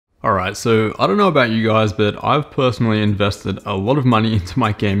Alright, so I don't know about you guys, but I've personally invested a lot of money into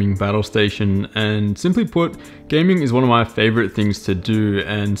my gaming battle station, and simply put, gaming is one of my favorite things to do,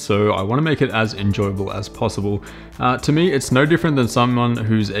 and so I want to make it as enjoyable as possible. To me, it's no different than someone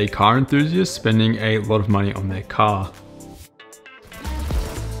who's a car enthusiast spending a lot of money on their car.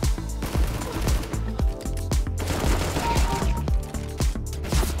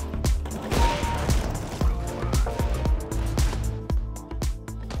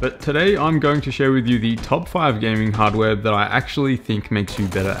 But today I'm going to share with you the top 5 gaming hardware that I actually think makes you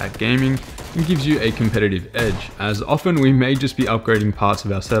better at gaming and gives you a competitive edge, as often we may just be upgrading parts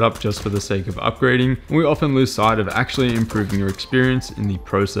of our setup just for the sake of upgrading, and we often lose sight of actually improving your experience in the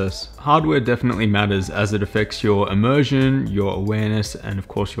process. Hardware definitely matters as it affects your immersion, your awareness, and of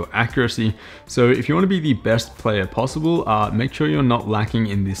course your accuracy, so if you want to be the best player possible, make sure you're not lacking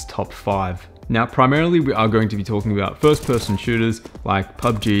in this top 5. Now, primarily we are going to be talking about first-person shooters like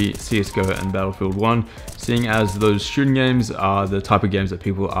PUBG, CSGO, and Battlefield 1, seeing as those shooting games are the type of games that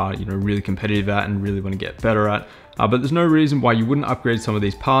people are, really competitive at and really want to get better at. But there's no reason why you wouldn't upgrade some of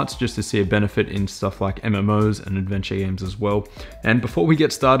these parts just to see a benefit in stuff like MMOs and adventure games as well. And before we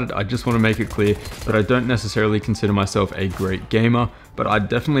get started, I just want to make it clear that I don't necessarily consider myself a great gamer, but I'd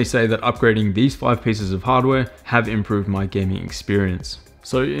definitely say that upgrading these 5 pieces of hardware have improved my gaming experience.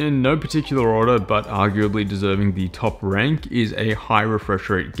 So in no particular order, but arguably deserving the top rank, is a high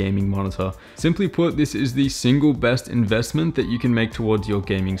refresh rate gaming monitor. Simply put, this is the single best investment that you can make towards your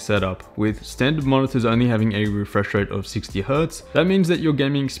gaming setup. With standard monitors only having a refresh rate of 60 Hz, that means that your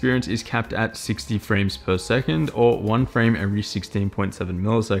gaming experience is capped at 60 frames per second, or 1 frame every 16.7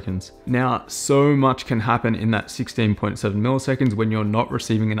 milliseconds. Now, so much can happen in that 16.7 milliseconds when you're not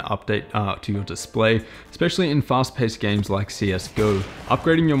receiving an update to your display, especially in fast-paced games like CSGO.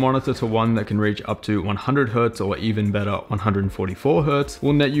 Upgrading your monitor to one that can reach up to 100 Hz or even better 144 Hz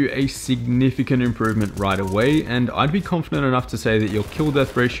will net you a significant improvement right away, and I'd be confident enough to say that your kill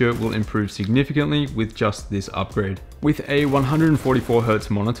death ratio will improve significantly with just this upgrade. With a 144 Hz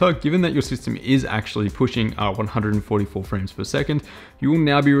monitor, given that your system is actually pushing 144 frames per second, you will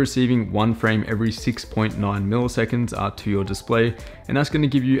now be receiving 1 frame every 6.9 milliseconds to your display, and that's going to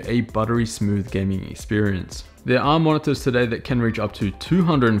give you a buttery smooth gaming experience. There are monitors today that can reach up to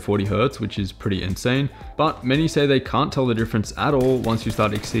 240 Hz, which is pretty insane, but many say they can't tell the difference at all once you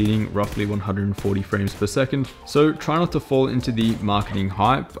start exceeding roughly 140 frames per second. So try not to fall into the marketing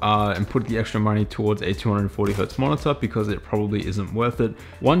hype and put the extra money towards a 240 Hz monitor because it probably isn't worth it.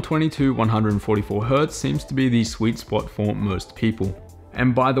 120 to 144 Hz seems to be the sweet spot for most people.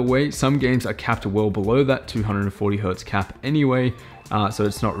 And by the way, some games are capped well below that 240 Hz cap anyway, so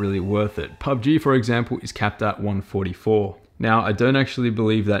it's not really worth it. PUBG, for example, is capped at 144. Now, I don't actually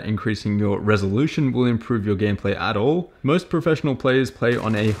believe that increasing your resolution will improve your gameplay at all. Most professional players play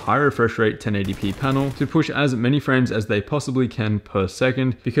on a high refresh rate 1080p panel to push as many frames as they possibly can per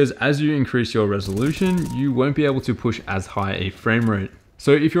second, because as you increase your resolution, you won't be able to push as high a frame rate.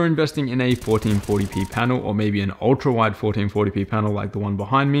 So if you're investing in a 1440p panel or maybe an ultra wide 1440p panel like the one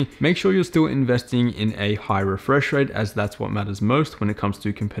behind me, make sure you're still investing in a high refresh rate, as that's what matters most when it comes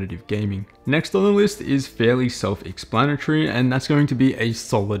to competitive gaming. Next on the list is fairly self-explanatory, and that's going to be a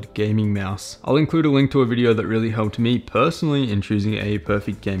solid gaming mouse. I'll include a link to a video that really helped me personally in choosing a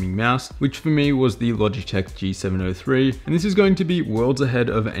perfect gaming mouse, which for me was the Logitech G703, and this is going to be worlds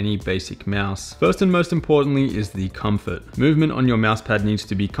ahead of any basic mouse. First and most importantly is the comfort. Movement on your mousepad needs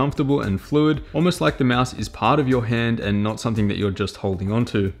to be comfortable and fluid, almost like the mouse is part of your hand and not something that you're just holding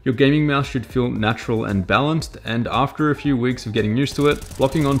onto. Your gaming mouse should feel natural and balanced, and after a few weeks of getting used to it,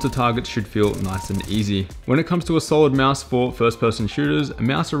 locking onto targets should feel nice and easy. When it comes to a solid mouse for first-person shooters, a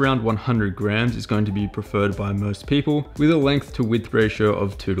mouse around 100 grams is going to be preferred by most people, with a length to width ratio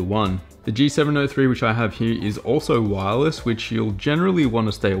of 2 to 1. The G703, which I have here, is also wireless, which you'll generally want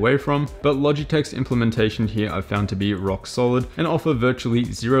to stay away from, but Logitech's implementation here I've found to be rock solid and offer virtually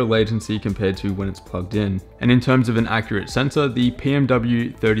zero latency compared to when it's plugged in. And in terms of an accurate sensor, the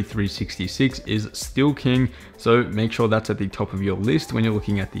PMW 3366 is still king, so make sure that's at the top of your list when you're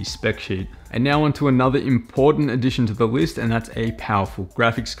looking at the spec sheet. And now onto another important addition to the list, and that's a powerful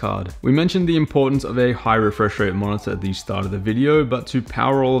graphics card. We mentioned the importance of a high refresh rate monitor at the start of the video, but to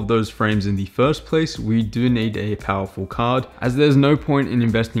power all of those frames in the first place, we do need a powerful card, as there's no point in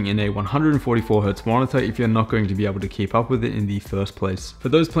investing in a 144 Hz monitor if you're not going to be able to keep up with it in the first place. For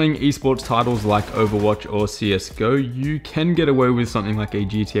those playing esports titles like Overwatch or CSGO, you can get away with something like a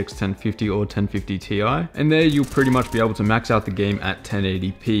GTX 1050 or 1050 Ti, and there you'll pretty much be able to max out the game at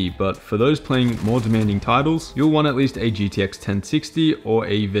 1080p, but for those playing more demanding titles, you'll want at least a GTX 1060 or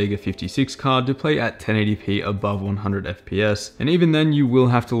a Vega 56 card to play at 1080p above 100 FPS, and even then you will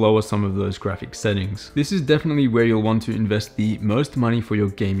have to lower some of those graphic settings. This is definitely where you'll want to invest the most money for your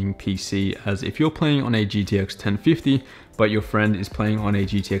gaming PC, as if you're playing on a GTX 1050, but your friend is playing on a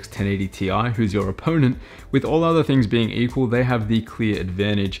GTX 1080 Ti, who's your opponent, with all other things being equal, they have the clear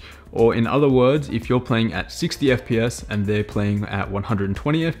advantage. Or in other words, if you're playing at 60 FPS and they're playing at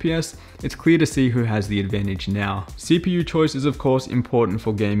 120 FPS, it's clear to see who has the advantage now. CPU choice is of course important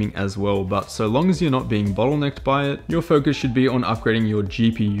for gaming as well, but so long as you're not being bottlenecked by it, your focus should be on upgrading your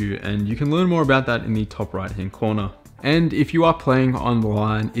GPU, and you can learn more about that in the top right hand corner. And if you are playing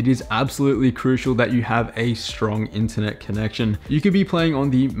online, it is absolutely crucial that you have a strong internet connection. You could be playing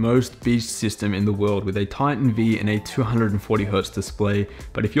on the most beast system in the world with a Titan V and a 240Hz display,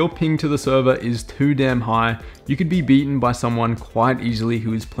 but if your ping to the server is too damn high, you could be beaten by someone quite easily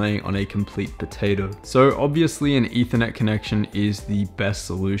who is playing on a complete potato. So obviously an Ethernet connection is the best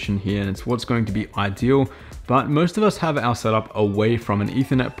solution here, and it's what's going to be ideal. But most of us have our setup away from an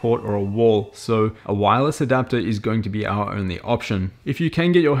Ethernet port or a wall, so a wireless adapter is going to be our only option. If you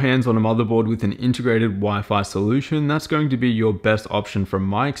can get your hands on a motherboard with an integrated Wi-Fi solution, that's going to be your best option from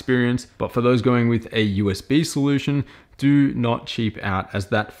my experience, but for those going with a USB solution, do not cheap out, as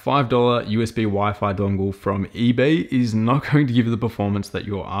that $5 USB Wi-Fi dongle from eBay is not going to give you the performance that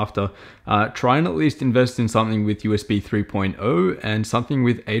you're after. Try and at least invest in something with USB 3.0 and something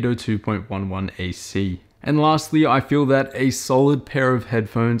with 802.11 AC. And lastly, I feel that a solid pair of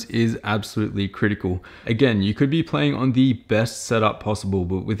headphones is absolutely critical. Again, you could be playing on the best setup possible,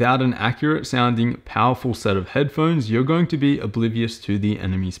 but without an accurate sounding, powerful set of headphones, you're going to be oblivious to the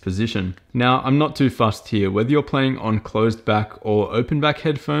enemy's position. Now, I'm not too fussed here, whether you're playing on closed back or open back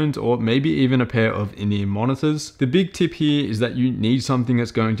headphones, or maybe even a pair of in-ear monitors. The big tip here is that you need something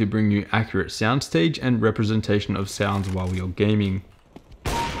that's going to bring you accurate soundstage and representation of sounds while you're gaming.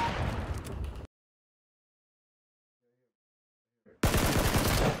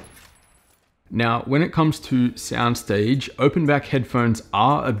 Now, when it comes to soundstage, open back headphones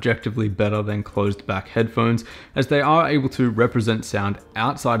are objectively better than closed back headphones, as they are able to represent sound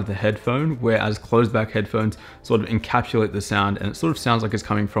outside of the headphone, whereas closed back headphones sort of encapsulate the sound and it sort of sounds like it's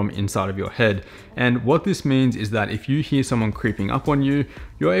coming from inside of your head. And what this means is that if you hear someone creeping up on you,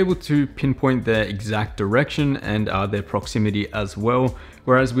 you're able to pinpoint their exact direction and their proximity as well.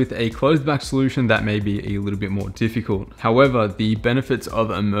 Whereas with a closed back solution, that may be a little bit more difficult. However, the benefits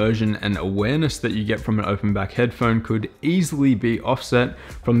of immersion and awareness that you get from an open back headphone could easily be offset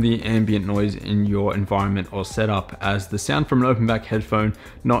from the ambient noise in your environment or setup, as the sound from an open back headphone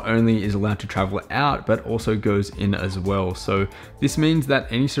not only is allowed to travel out, but also goes in as well. So this means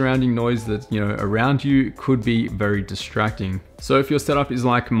that any surrounding noise that's around you could be very distracting. So if your setup is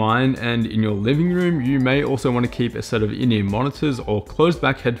like mine and in your living room, you may also want to keep a set of in-ear monitors or closed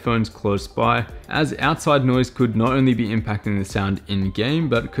back headphones close by, as outside noise could not only be impacting the sound in game,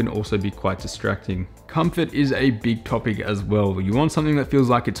 but could also be quite distracting. Comfort is a big topic as well. You want something that feels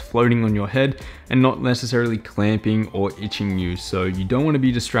like it's floating on your head and not necessarily clamping or itching you. So you don't want to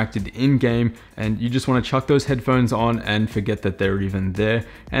be distracted in game, and you just want to chuck those headphones on and forget that they're even there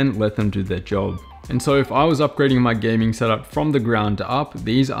and let them do their job. And so if I was upgrading my gaming setup from the ground up,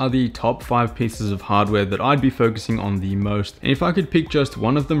 these are the top 5 pieces of hardware that I'd be focusing on the most. And if I could pick just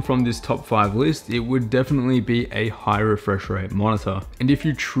one of them from this top 5 list, it would definitely be a high refresh rate monitor. And if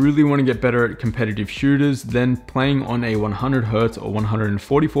you truly want to get better at competitive shooters, then playing on a 100Hz or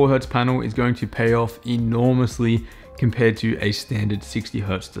 144Hz panel is going to pay off enormously compared to a standard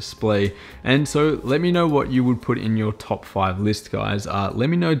 60Hz display. And so let me know what you would put in your top 5 list, guys. Let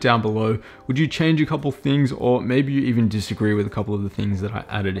me know down below. Would you change a couple things, or maybe you even disagree with a couple of the things that I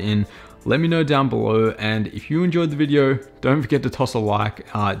added in? Let me know down below, and if you enjoyed the video, don't forget to toss a like.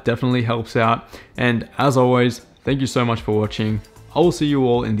 It definitely helps out. And as always, thank you so much for watching. I will see you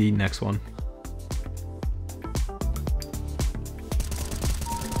all in the next one.